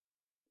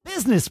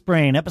Business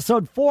Brain,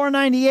 episode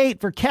 498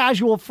 for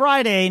Casual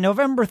Friday,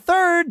 November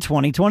 3rd,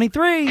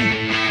 2023.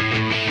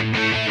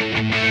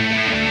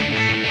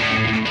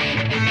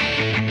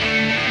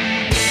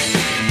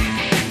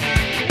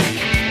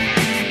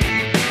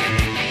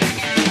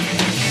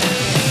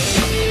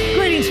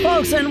 Greetings,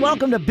 folks, and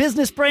welcome to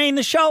Business Brain,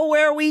 the show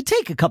where we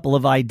take a couple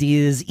of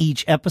ideas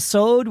each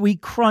episode, we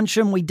crunch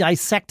them, we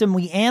dissect them,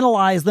 we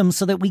analyze them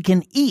so that we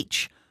can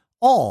each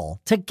all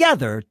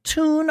together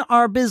tune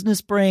our business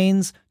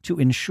brains to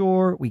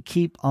ensure we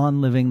keep on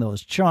living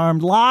those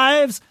charmed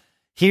lives.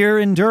 Here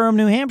in Durham,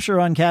 New Hampshire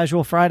on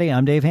Casual Friday,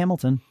 I'm Dave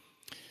Hamilton.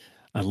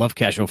 I love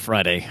Casual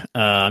Friday.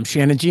 I'm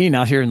Shannon Jean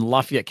out here in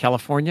Lafayette,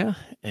 California.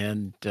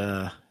 And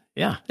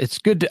yeah, it's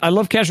good. I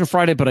love Casual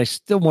Friday, but I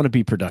still want to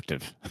be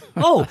productive.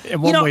 Oh,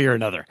 in one way or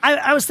another.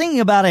 I was thinking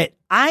about it.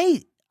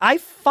 I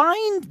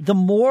find the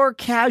more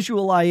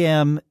casual I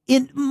am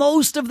in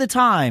most of the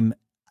time,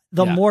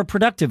 the more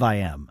productive I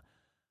am.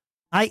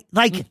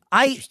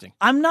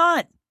 I'm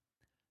not,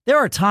 there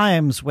are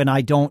times when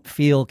I don't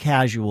feel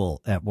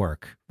casual at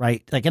work,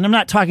 right? Like, and I'm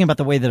not talking about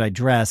the way that I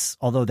dress,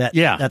 although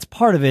that's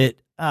part of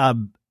it.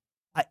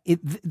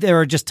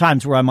 There are just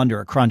times where I'm under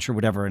a crunch or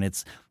whatever, and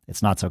it's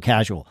not so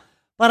casual.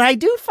 But I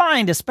do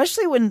find,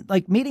 especially when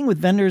like meeting with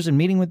vendors and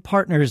meeting with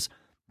partners,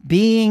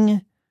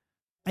 being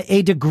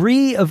a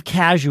degree of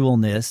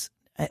casualness,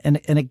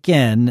 and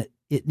again,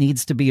 it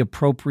needs to be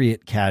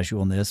appropriate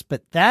casualness,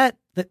 but that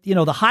the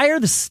higher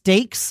the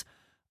stakes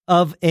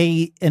of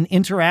an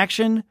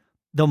interaction,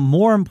 the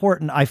more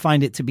important I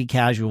find it to be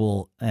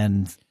casual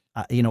and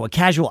a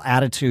casual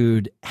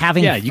attitude.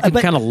 You can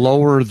kind of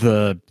lower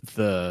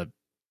the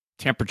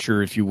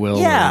temperature, if you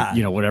will,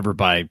 or, whatever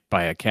by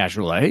a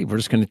casual. Hey, we're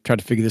just going to try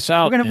to figure this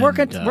out. We're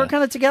going to work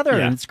on it together,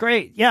 and it's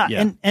great.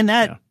 And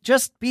that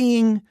just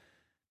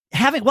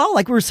having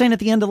like we were saying at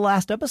the end of the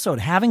last episode,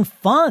 having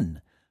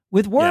fun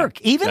with work,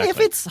 even if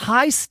it's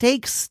high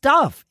stakes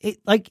stuff.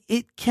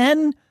 It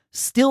can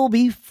still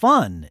be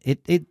fun.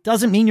 It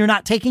doesn't mean you're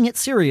not taking it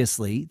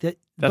seriously.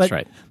 That's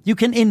right. You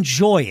can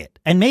enjoy it.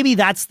 And maybe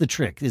that's the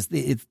trick, is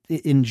the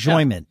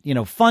enjoyment.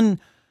 Fun.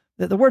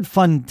 The word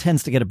fun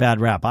tends to get a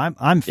bad rap.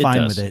 I'm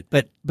fine with it,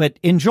 but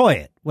enjoy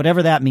it,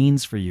 whatever that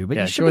means for you. But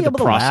you should be able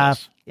to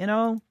laugh,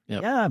 Yep.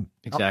 Yeah,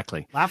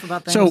 exactly. Laugh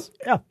about things. So,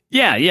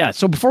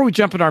 So before we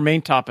jump into our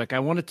main topic, I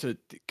wanted to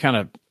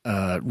kind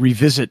of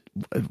revisit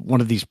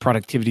one of these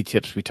productivity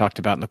tips we talked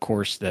about in the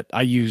course that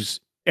I use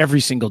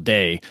every single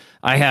day.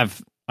 I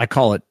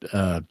call it,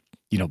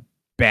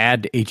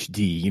 bad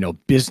HD,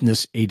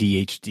 business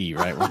ADHD,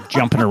 right? We're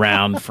jumping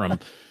around from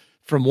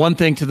one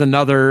thing to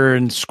another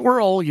and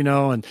squirrel,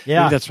 and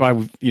maybe that's why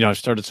I've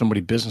started so many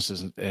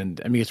businesses,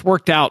 and I mean, it's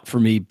worked out for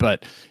me,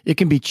 but it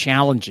can be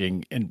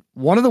challenging. And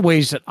one of the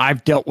ways that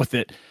I've dealt with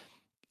it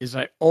is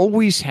I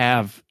always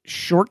have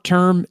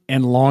short-term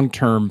and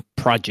long-term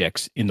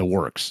projects in the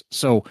works.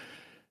 So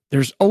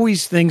there's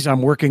always things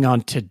I'm working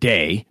on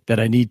today that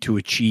I need to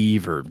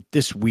achieve, or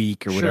this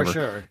week or whatever.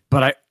 Sure.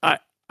 But I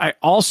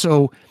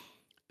also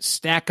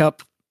stack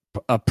up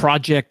a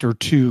project or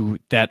two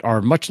that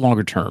are much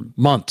longer term,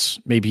 months,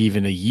 maybe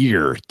even a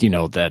year,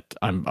 that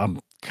I'm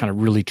kind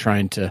of really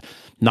trying to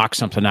knock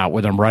something out,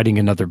 whether I'm writing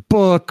another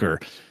book or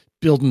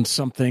building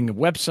something, a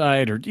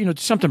website, or,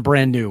 something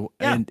brand new.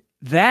 Yeah. And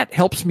that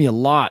helps me a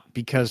lot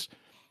because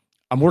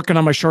I'm working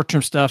on my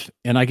short-term stuff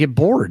and I get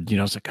bored.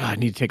 It's like, I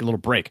need to take a little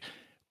break.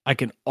 I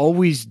can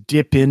always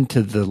dip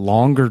into the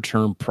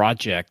longer-term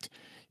project.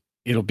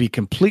 It'll be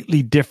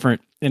completely different,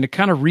 and it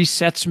kind of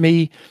resets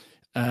me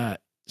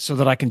so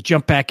that I can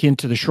jump back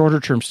into the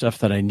shorter-term stuff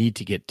that I need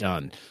to get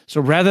done. So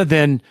rather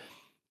than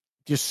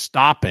just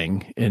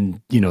stopping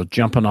and,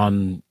 jumping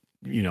on,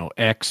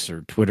 X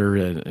or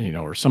Twitter,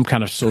 or some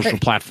kind of social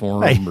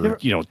platform, or,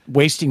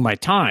 wasting my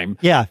time.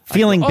 Yeah,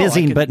 feeling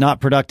busy but not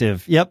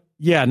productive. Yep.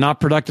 Yeah,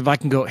 not productive. I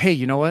can go, hey,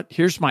 you know what?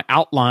 Here's my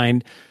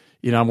outline.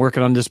 I'm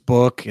working on this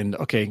book, and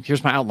okay,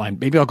 here's my outline.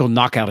 Maybe I'll go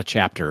knock out a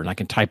chapter, and I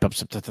can type up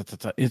some.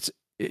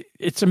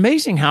 It's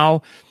amazing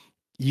how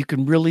you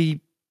can really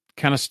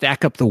kind of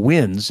stack up the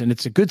wins, and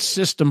it's a good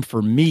system for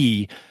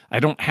me. I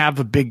don't have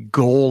a big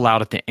goal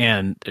out at the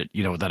end,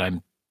 that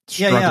I'm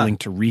struggling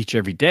to reach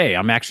every day.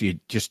 I'm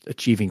actually just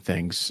achieving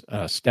things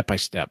step by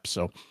step.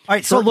 So, all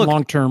right, so look,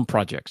 long-term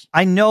projects.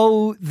 I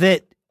know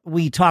that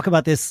we talk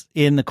about this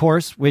in the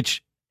course,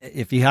 which,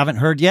 if you haven't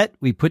heard yet,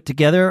 we put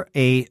together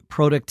a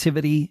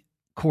productivity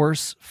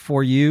course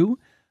for you.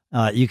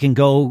 You can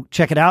go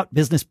check it out,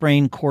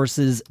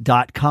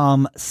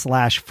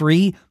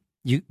 businessbraincourses.com/free.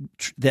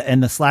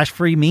 And the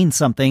 /free means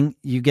something.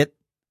 You get,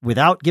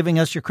 without giving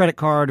us your credit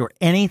card or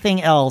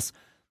anything else,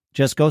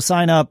 just go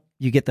sign up.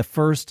 You get the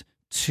first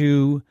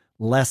 2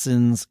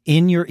 lessons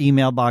in your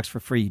email box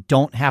for free. You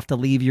don't have to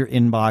leave your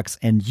inbox,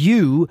 and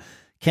you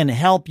can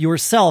help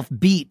yourself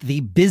beat the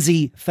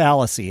busy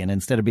fallacy. And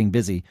instead of being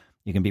busy,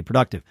 you can be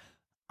productive.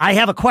 I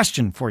have a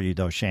question for you,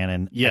 though,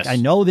 Shannon. Yes. I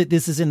know that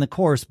this is in the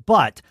course,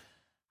 but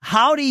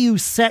how do you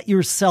set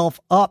yourself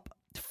up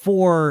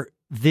for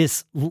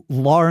this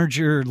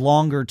larger,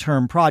 longer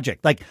term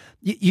project. Like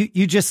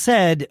you just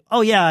said,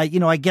 oh yeah,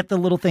 I get the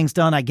little things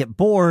done. I get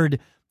bored.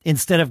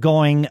 Instead of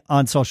going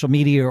on social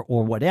media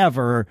or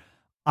whatever,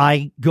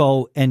 I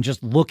go and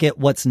just look at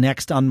what's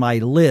next on my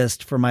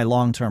list for my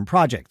long-term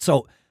project.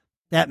 So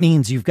that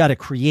means you've got to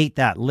create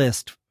that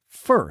list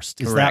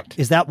first. Correct.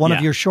 Is that one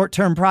of your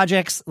short-term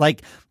projects?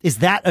 Like, is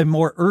that a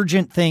more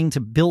urgent thing to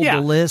build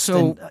the list?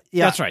 So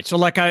that's right. So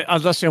like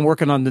let's say I'm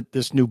working on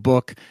this new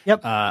book.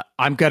 Yep.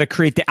 I'm going to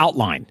create the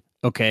outline.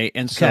 Okay.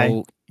 And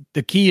so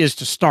the key is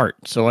to start.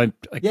 So I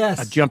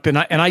jump in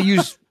and I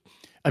use,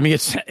 I mean,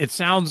 it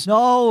sounds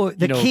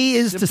the key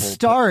is simple, to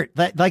start.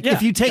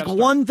 If you take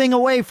one thing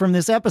away from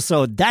this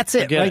episode, that's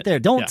it right there.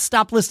 Don't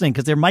stop listening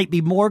because there might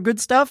be more good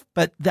stuff,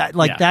 but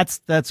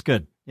that's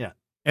good. Yeah.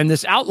 And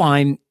this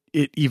outline,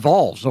 it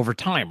evolves over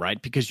time,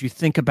 right? Because you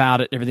think about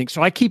it, everything.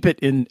 So I keep it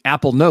in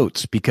Apple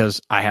Notes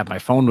because I have my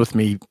phone with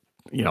me,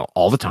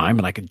 all the time,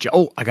 and I could,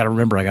 I got to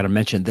remember, I got to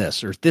mention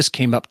this, or this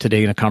came up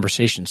today in a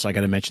conversation, so I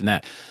got to mention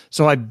that.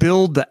 So I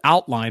build the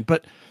outline,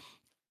 but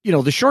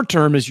the short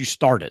term is you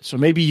start it. So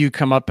maybe you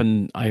come up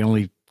and I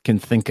only can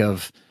think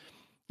of,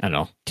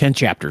 10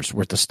 chapters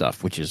worth of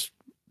stuff, which is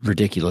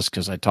ridiculous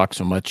because I talk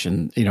so much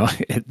and,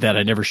 that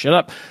I never shut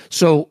up.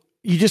 So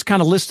you just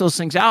kind of list those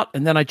things out,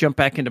 and then I jump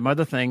back into my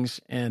other things.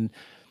 And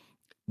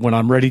when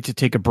I'm ready to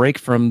take a break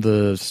from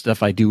the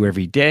stuff I do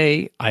every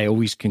day, I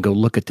always can go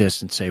look at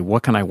this and say,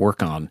 what can I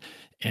work on?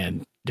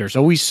 And there's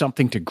always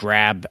something to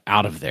grab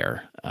out of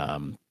there.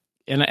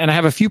 And I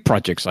have a few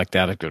projects like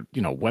that. I go,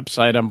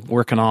 website I'm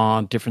working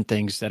on, different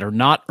things that are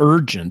not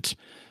urgent,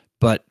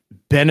 but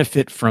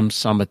benefit from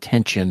some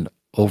attention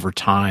over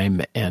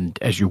time. And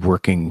as you're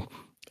working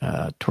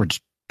towards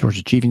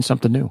achieving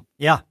something new.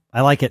 Yeah,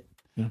 I like it.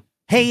 Yeah.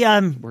 Hey,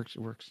 it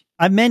works.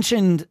 I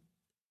mentioned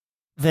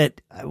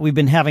that we've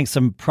been having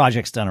some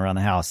projects done around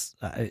the house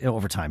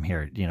over time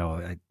here.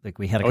 Like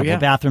we had a couple of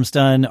bathrooms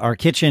done. Our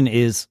kitchen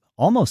is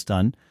almost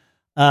done.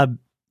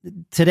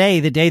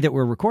 Today, the day that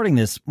we're recording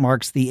this,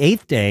 marks the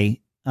 8th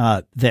day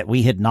that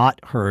we had not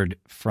heard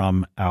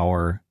from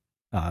our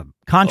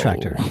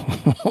contractor.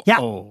 Oh. Yeah.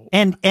 Oh.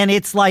 And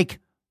it's like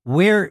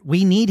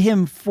we need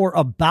him for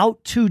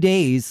about 2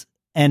 days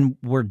and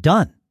we're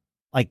done.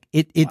 Like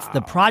it's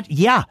the project.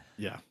 Yeah.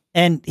 Yeah.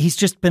 And he's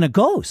just been a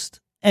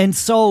ghost. And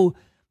so,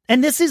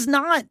 and this has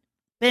not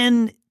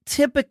been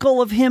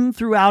typical of him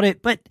throughout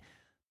it, but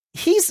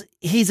he's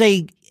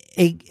a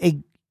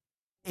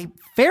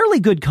fairly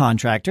good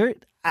contractor.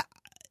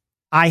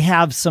 I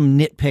have some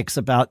nitpicks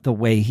about the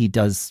way he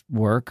does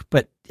work,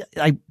 but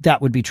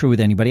that would be true with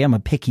anybody. I'm a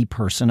picky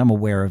person. I'm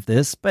aware of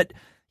this, but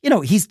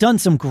he's done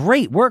some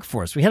great work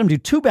for us. We had him do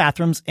 2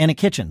 bathrooms and a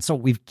kitchen. So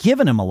we've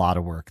given him a lot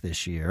of work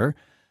this year.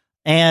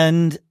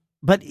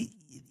 But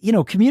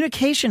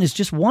communication is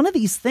just one of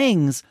these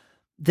things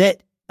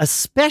that,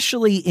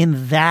 especially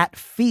in that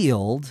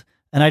field,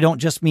 and I don't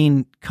just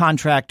mean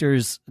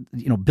contractors,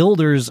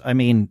 builders, I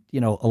mean,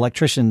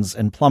 electricians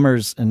and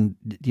plumbers and,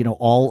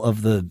 all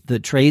of the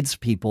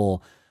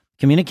tradespeople,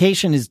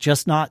 communication is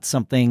just not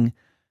something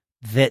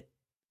that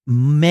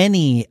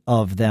many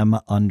of them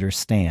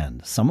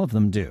understand. Some of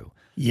them do.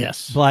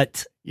 Yes.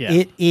 But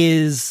it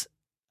is,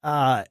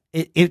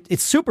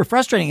 it's super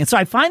frustrating. And so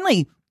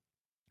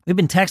we've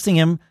been texting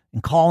him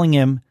and calling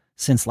him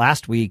since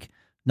last week.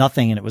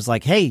 Nothing. And it was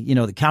like, hey,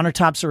 the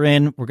countertops are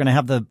in. We're going to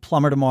have the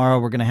plumber tomorrow.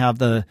 We're going to have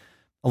the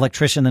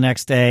electrician the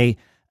next day.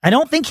 I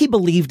don't think he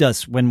believed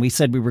us when we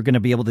said we were going to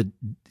be able to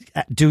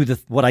do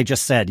what I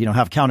just said,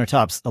 have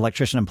countertops,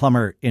 electrician, and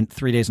plumber in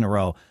 3 days in a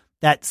row.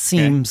 That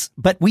seems,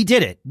 but we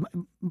did it.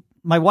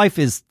 My wife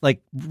is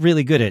like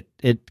really good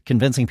at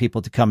convincing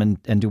people to come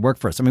and do work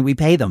for us. I mean, we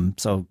pay them.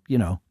 So,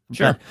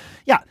 Sure. But,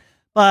 yeah.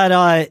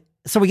 But,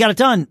 so we got it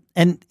done.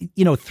 And,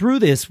 through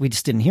this, we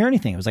just didn't hear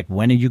anything. It was like,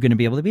 when are you going to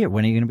be able to be here?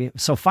 When are you going to be?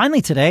 So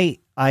finally today,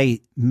 I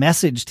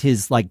messaged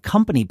his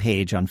company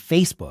page on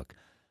Facebook,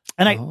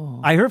 and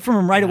I heard from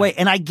him right away,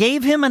 and I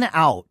gave him an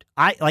out.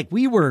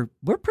 We're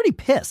pretty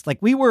pissed. Like,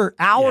 we were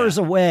hours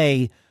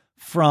away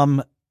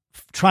from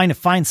trying to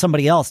find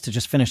somebody else to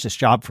just finish this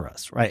job for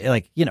us. Right.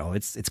 Like,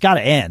 it's got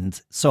to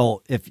end.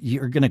 So if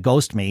you're going to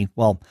ghost me,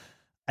 well,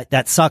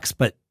 that sucks.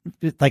 But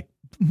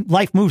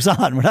life moves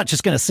on. We're not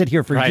just going to sit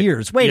here for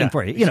years waiting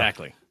for you.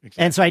 Exactly.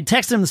 And so I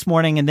texted him this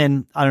morning, and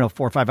then, I don't know,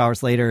 4 or 5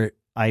 hours later,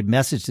 I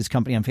messaged his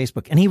company on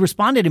Facebook, and he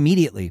responded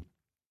immediately.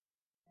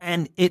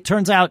 And it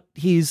turns out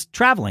he's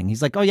traveling.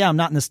 He's like, oh yeah, I'm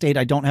not in the state.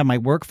 I don't have my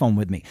work phone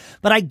with me.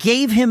 But I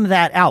gave him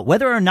that out.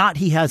 Whether or not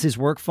he has his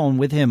work phone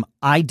with him,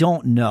 I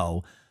don't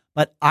know.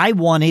 But I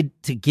wanted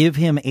to give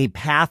him a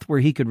path where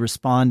he could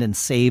respond and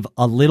save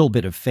a little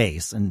bit of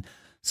face. And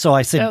so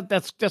I said,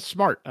 that's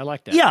smart. I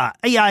like that. Yeah.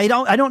 I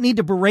don't need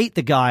to berate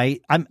the guy.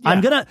 I'm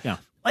going to,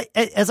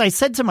 as I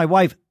said to my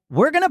wife,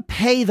 we're going to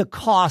pay the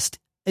cost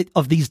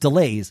of these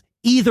delays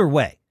either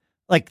way.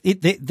 Like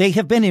they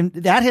have been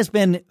that has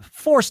been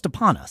forced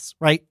upon us,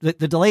 right? The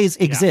delays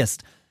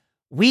exist.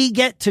 We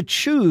get to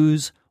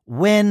choose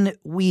when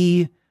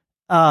we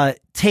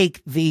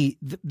take the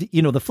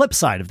flip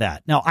side of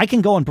that. Now I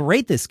can go and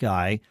berate this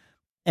guy,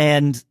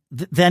 And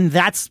then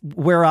that's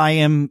where I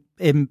am,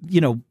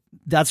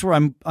 that's where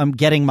I'm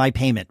getting my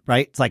payment,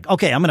 right? It's like,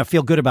 okay, I'm going to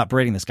feel good about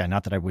berating this guy.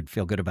 Not that I would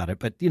feel good about it,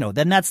 but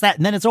then that's that.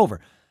 And then it's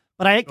over.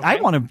 But I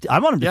want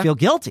him to feel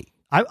guilty.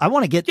 I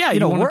want to get,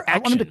 action, I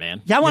want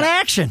man. Yeah, I want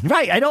action.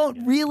 Right. I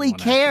don't really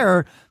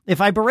care if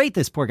I berate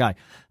this poor guy.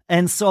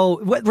 And so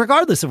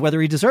regardless of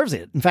whether he deserves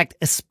it, in fact,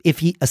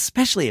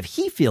 especially if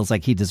he feels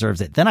like he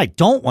deserves it, then I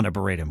don't want to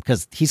berate him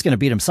because he's going to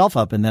beat himself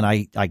up. And then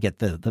I get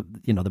the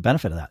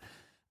benefit of that.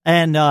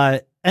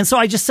 And so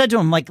I just said to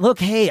him, like, look,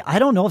 hey, I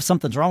don't know if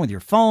something's wrong with your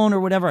phone or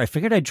whatever. I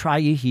figured I'd try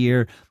you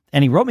here.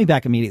 And he wrote me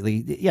back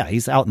immediately. Yeah,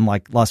 he's out in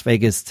like Las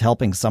Vegas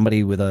helping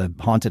somebody with a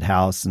haunted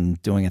house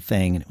and doing a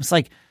thing. And it was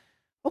like,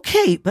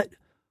 okay,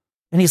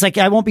 and he's like,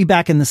 I won't be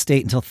back in the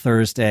state until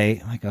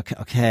Thursday. I'm like,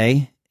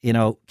 okay.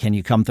 Can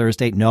you come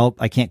Thursday? Nope,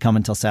 I can't come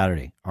until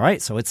Saturday. All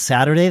right, so it's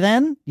Saturday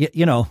then?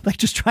 Like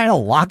just trying to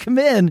lock him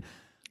in.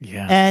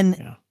 Yeah.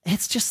 And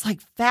it's just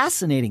like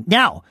fascinating.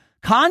 Now,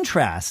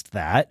 contrast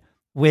that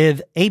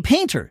with a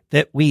painter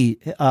that we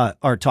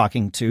are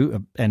talking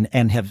to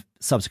and have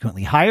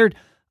subsequently hired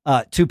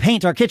to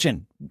paint our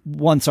kitchen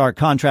once our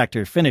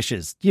contractor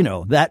finishes,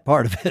 that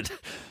part of it.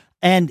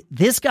 And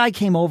this guy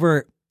came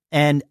over,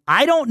 and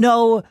I don't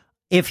know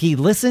if he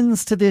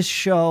listens to this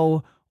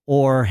show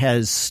or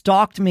has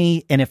stalked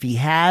me. And if he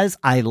has,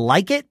 I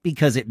like it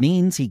because it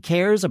means he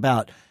cares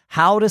about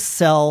how to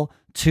sell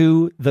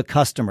to the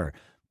customer.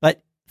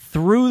 But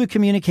through the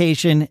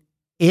communication,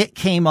 it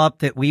came up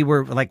that we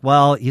were like,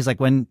 well, he's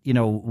like, when,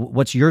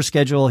 what's your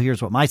schedule?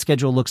 Here's what my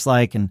schedule looks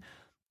like. And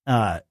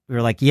we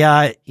were like,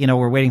 yeah,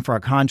 we're waiting for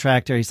our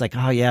contractor. He's like,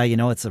 oh yeah,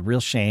 it's a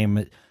real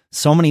shame.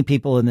 So many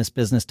people in this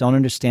business don't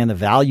understand the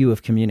value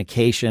of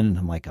communication. And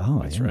I'm like, oh,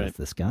 that's right.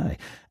 This guy.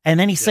 And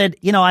then he said,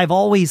 I've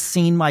always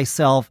seen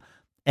myself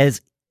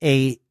as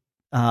a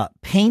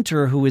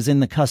painter who is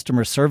in the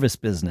customer service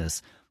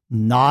business,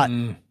 not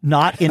in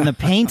the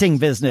painting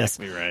business.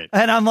 Exactly right.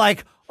 And I'm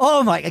like,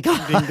 oh my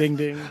God. Ding, ding,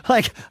 ding.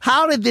 Like,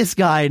 how did this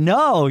guy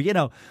know,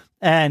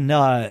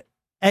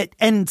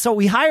 and so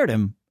we hired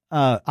him,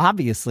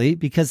 obviously,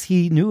 because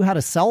he knew how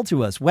to sell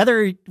to us,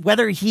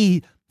 whether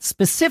he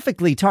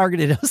specifically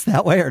targeted us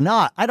that way or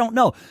not, I don't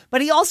know.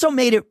 But he also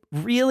made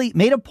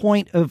a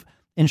point of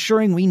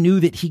ensuring we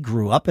knew that he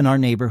grew up in our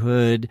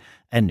neighborhood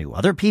and knew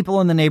other people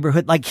in the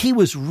neighborhood. Like, he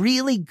was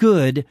really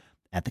good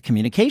at the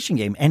communication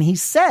game. And he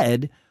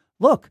said,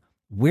 look,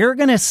 we're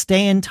going to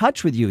stay in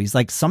touch with you. He's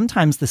like,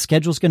 sometimes the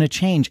schedule's going to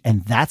change,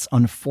 and that's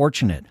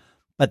unfortunate.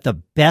 But the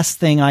best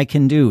thing I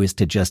can do is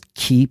to just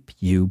keep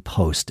you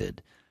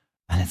posted.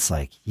 And it's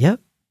like,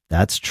 yep,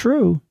 that's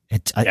true.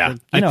 I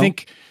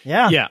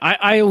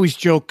always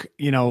joke,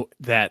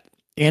 that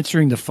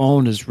answering the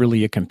phone is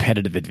really a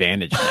competitive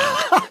advantage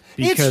now.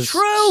 Because, it's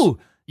true.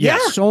 Yeah,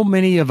 so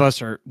many of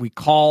us we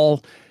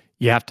call,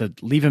 you have to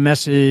leave a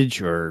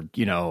message or,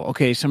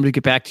 okay, somebody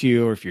get back to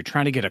you. Or if you're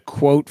trying to get a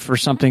quote for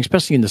something,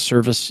 especially in the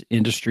service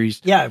industries.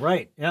 Yeah,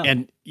 right. Yeah.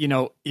 And,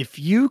 if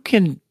you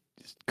can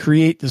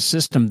create the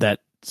system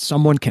that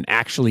someone can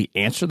actually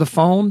answer the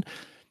phone,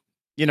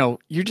 you're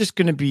just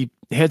going to be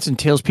heads and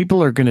tails.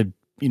 People are going to,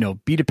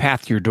 beat a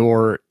path to your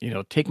door,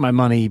 take my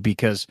money,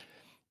 because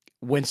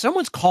when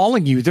someone's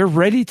calling you, they're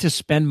ready to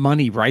spend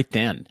money right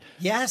then.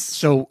 Yes.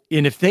 So,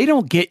 and if they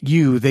don't get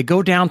you, they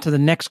go down to the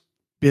next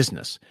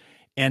business.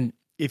 And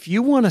if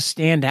you want to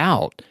stand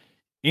out,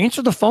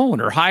 answer the phone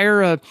or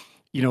hire an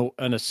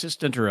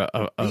assistant or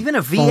even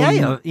a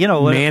VA,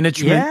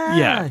 management.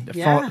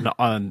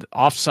 An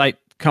offsite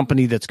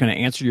company that's going to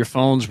answer your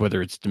phones, whether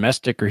it's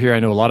domestic or here. I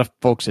know a lot of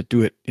folks that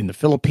do it in the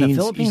Philippines.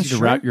 Easy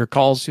to route your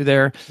calls through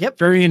there. Yep.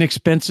 Very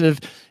inexpensive,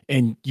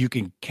 and you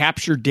can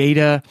capture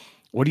data.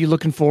 What are you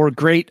looking for?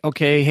 Great.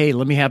 Okay. Hey,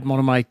 let me have one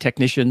of my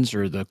technicians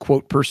or the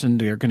quote person.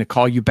 They're going to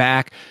call you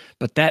back.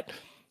 But that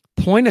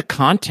point of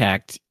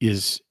contact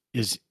is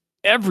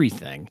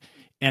everything.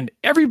 And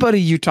everybody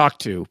you talk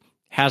to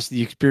has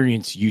the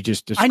experience you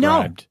just described. I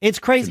know. It's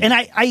crazy. And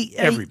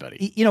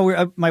everybody.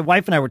 My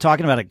wife and I were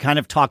talking about it, kind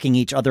of talking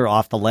each other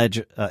off the ledge,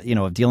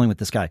 of dealing with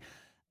this guy.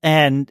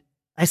 And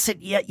I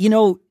said, yeah,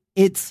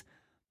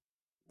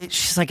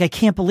 she's like, I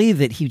can't believe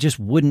that he just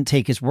wouldn't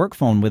take his work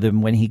phone with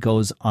him when he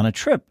goes on a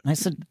trip. And I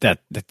said,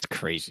 that's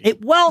crazy.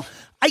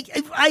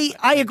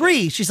 I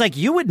agree. She's like,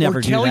 you would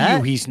never do that. Or tell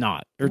you he's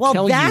not.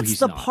 That's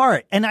the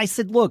part. And I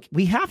said, look,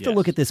 we have to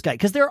look at this guy,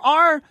 because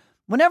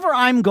whenever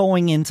I'm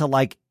going into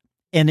like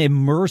an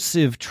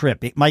immersive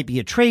trip, it might be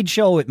a trade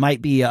show, it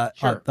might be a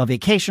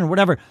vacation or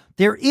whatever.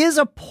 There is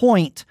a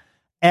point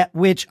at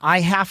which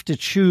I have to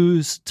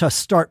choose to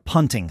start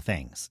punting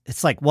things.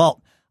 It's like,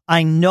 well,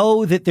 I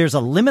know that there's a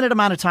limited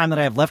amount of time that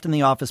I have left in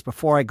the office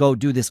before I go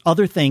do this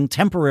other thing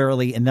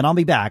temporarily, and then I'll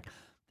be back.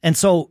 And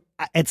so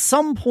at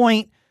some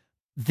point,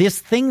 this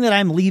thing that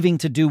I'm leaving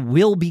to do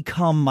will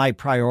become my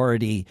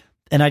priority.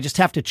 And I just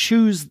have to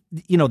choose,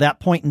 that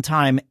point in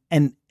time.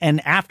 And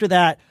after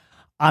that,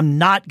 I'm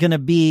not going to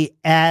be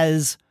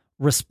as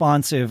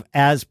responsive,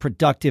 as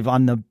productive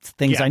on the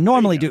things I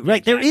normally do. Right.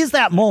 Exactly. There is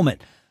that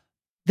moment.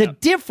 The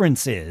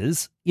difference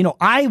is,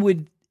 I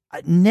would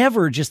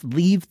never just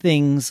leave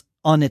things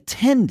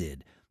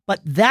unattended. But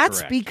that's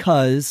Correct.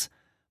 because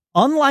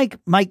unlike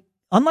my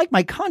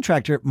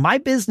contractor, my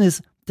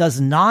business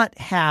does not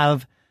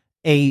have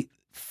a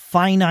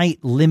finite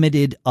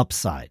limited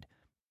upside,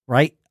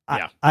 right?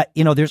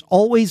 Yeah. There's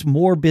always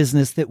more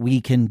business that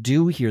we can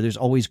do here. There's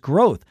always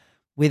growth.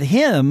 With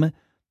him,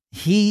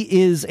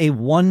 he is a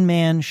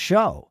one-man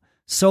show.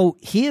 So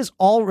he is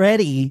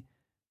already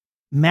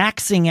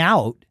maxing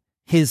out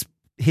his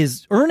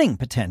earning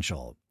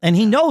potential. And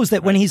he knows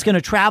that when he's going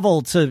to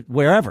travel to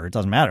wherever, it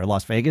doesn't matter,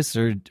 Las Vegas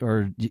or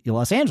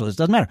Los Angeles, it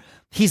doesn't matter.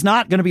 He's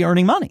not going to be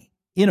earning money,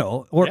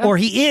 or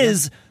he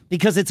is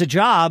because it's a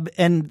job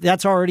and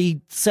that's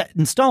already set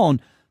in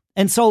stone.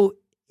 And so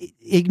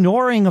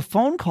ignoring a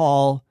phone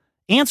call,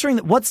 answering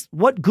that,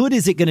 what good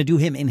is it going to do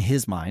him in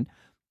his mind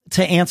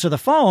to answer the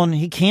phone?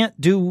 He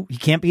can't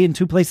be in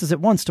two places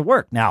at once to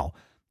work. Now,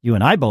 you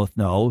and I both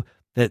know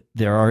that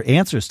there are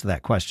answers to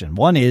that question.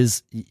 One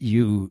is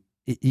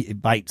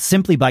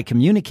by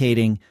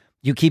communicating,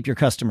 you keep your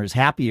customers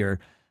happier.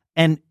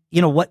 And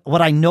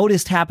what I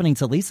noticed happening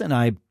to Lisa and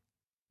I,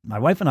 my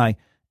wife and I,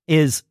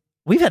 is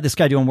we've had this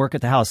guy doing work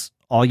at the house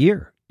all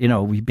year.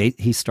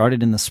 He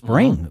started in the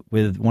spring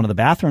with one of the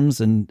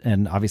bathrooms,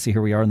 and obviously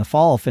here we are in the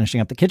fall finishing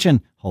up the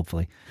kitchen,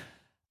 hopefully.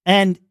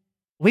 And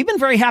we've been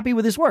very happy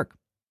with his work.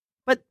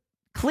 But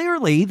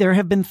clearly there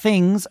have been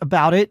things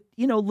about it,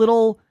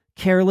 little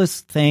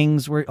careless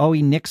things where,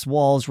 he nicks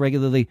walls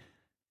regularly.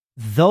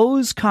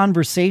 Those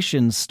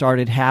conversations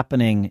started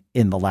happening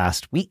in the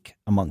last week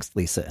amongst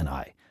Lisa and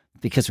I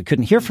because we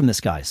couldn't hear from this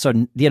guy.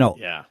 So,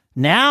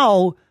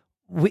 now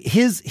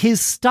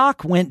his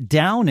stock went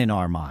down in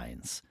our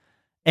minds,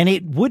 and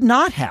it would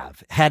not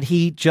have had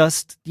he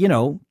just,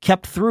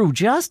 kept through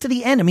just to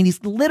the end. I mean,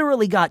 he's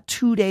literally got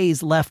 2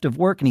 days left of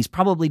work, and he's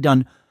probably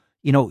done,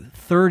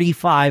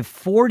 35,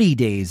 40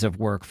 days of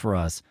work for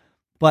us.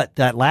 But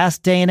that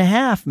last day and a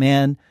half,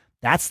 man,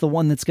 that's the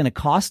one that's going to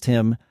cost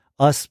him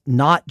us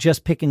not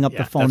just picking up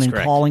the phone and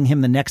calling him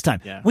the next time.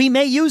 Yeah. We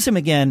may use him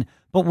again,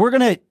 but we're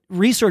going to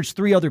research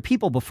 3 other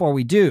people before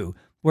we do,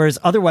 whereas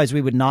otherwise we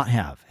would not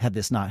have had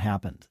this not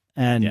happened.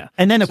 And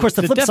then, of course,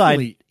 the flip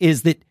side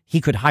is that he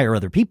could hire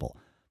other people.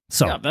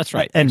 So that's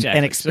right. And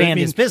expand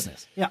his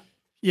business. Yeah.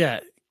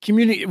 Yeah.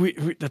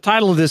 The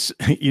title of this,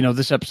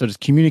 this episode is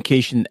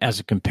Communication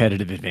as a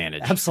Competitive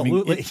Advantage.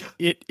 Absolutely.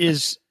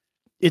 It's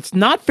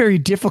not very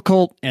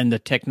difficult, and the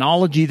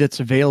technology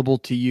that's available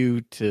to you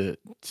to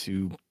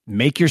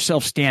make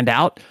yourself stand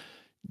out,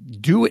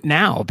 do it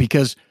now,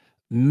 because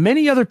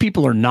many other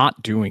people are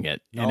not doing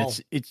it. No. And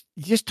it's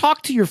just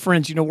talk to your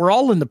friends. We're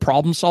all in the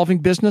problem solving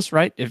business,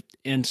 right?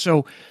 And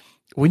so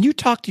when you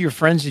talk to your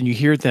friends and you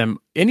hear them,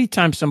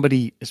 anytime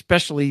somebody,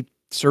 especially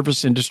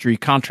service industry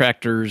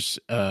contractors,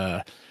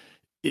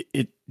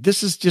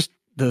 this is just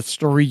the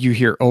story you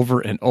hear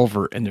over and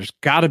over, and there's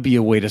got to be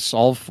a way to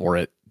solve for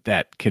it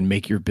that can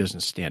make your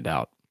business stand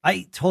out.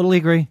 I totally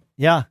agree.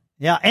 Yeah.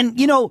 Yeah. And,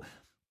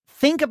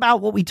 think about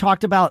what we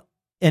talked about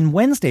in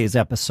Wednesday's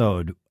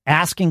episode,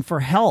 asking for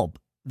help,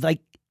 like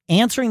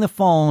answering the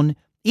phone,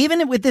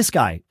 even with this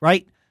guy,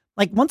 right?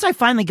 Like once I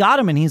finally got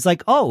him and he's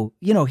like,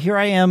 here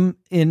I am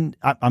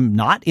I'm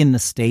not in the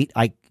state.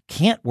 I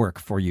can't work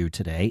for you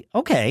today.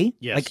 Okay.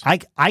 Yes.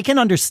 Like I can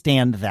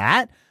understand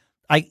that.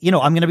 I'm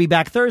going to be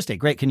back Thursday.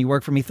 Great. Can you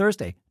work for me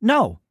Thursday?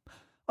 No.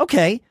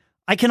 Okay.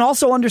 I can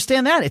also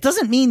understand that. It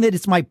doesn't mean that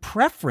it's my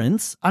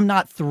preference. I'm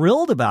not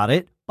thrilled about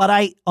it, but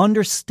I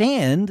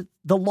understand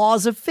the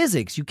laws of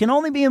physics. You can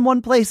only be in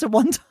one place at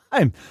one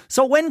time.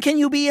 So when can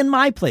you be in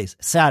my place?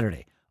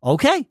 Saturday.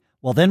 Okay.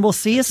 Well, then we'll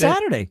see you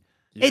Saturday.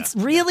 Yeah. It's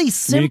really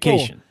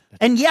simple.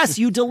 And yes,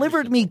 you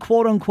delivered me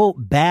quote unquote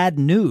bad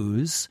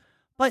news,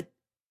 but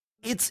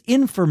it's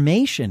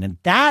information. And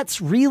that's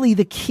really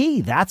the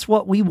key. That's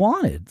what we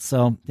wanted.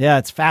 So yeah,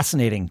 it's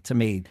fascinating to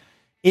me.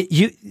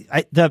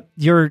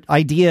 Your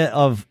idea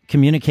of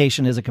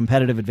communication as a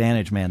competitive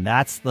advantage, man.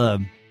 That's the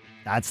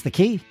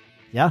key.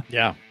 Yeah.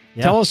 Yeah.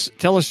 Tell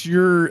us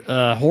your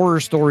horror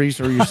stories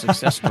or your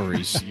success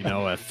stories.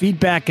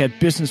 Feedback at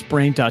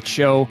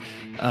businessbrain.show.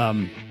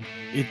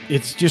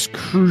 It's just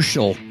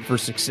crucial for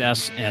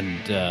success,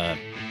 and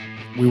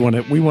we want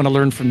to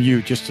learn from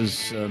you just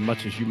as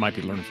much as you might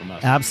be learning from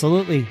us.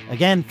 Absolutely.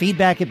 Again,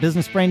 feedback at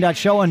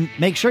businessbrain.show, and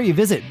make sure you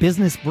visit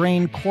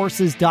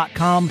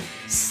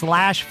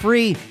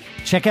businessbraincourses.com/free.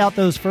 Check out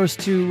those first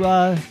two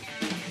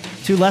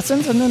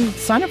lessons, and then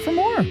sign up for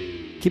more.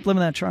 Keep living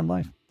that charmed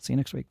life. See you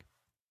next week.